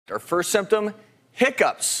Our first symptom,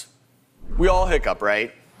 hiccups. We all hiccup,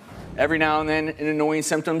 right? Every now and then, an annoying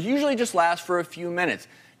symptom usually just lasts for a few minutes.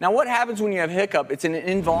 Now, what happens when you have hiccup? It's an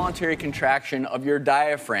involuntary contraction of your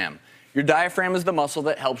diaphragm. Your diaphragm is the muscle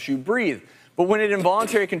that helps you breathe. But when it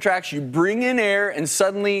involuntarily contracts, you bring in air and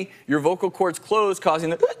suddenly your vocal cords close,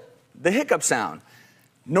 causing the hiccup sound.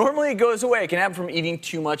 Normally it goes away. It can happen from eating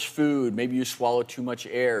too much food. Maybe you swallow too much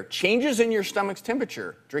air. Changes in your stomach's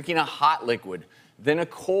temperature. Drinking a hot liquid, then a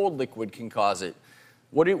cold liquid can cause it.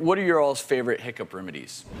 What are your all's favorite hiccup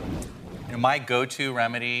remedies? You know, my go-to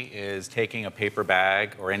remedy is taking a paper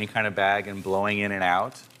bag or any kind of bag and blowing in and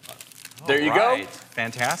out. There you go.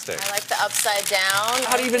 Fantastic. I like the upside down.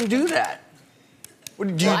 How do you even do that?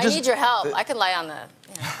 I need your help. I could lie on the...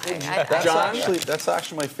 That's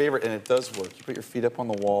actually my favorite, and it does work. You put your feet up on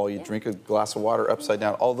the wall, you drink a glass of water upside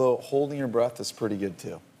down, although holding your breath is pretty good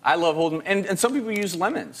too. I love holding, and some people use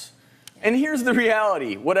lemons. And here's the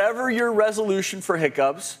reality. Whatever your resolution for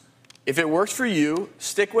hiccups, if it works for you,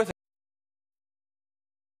 stick with it.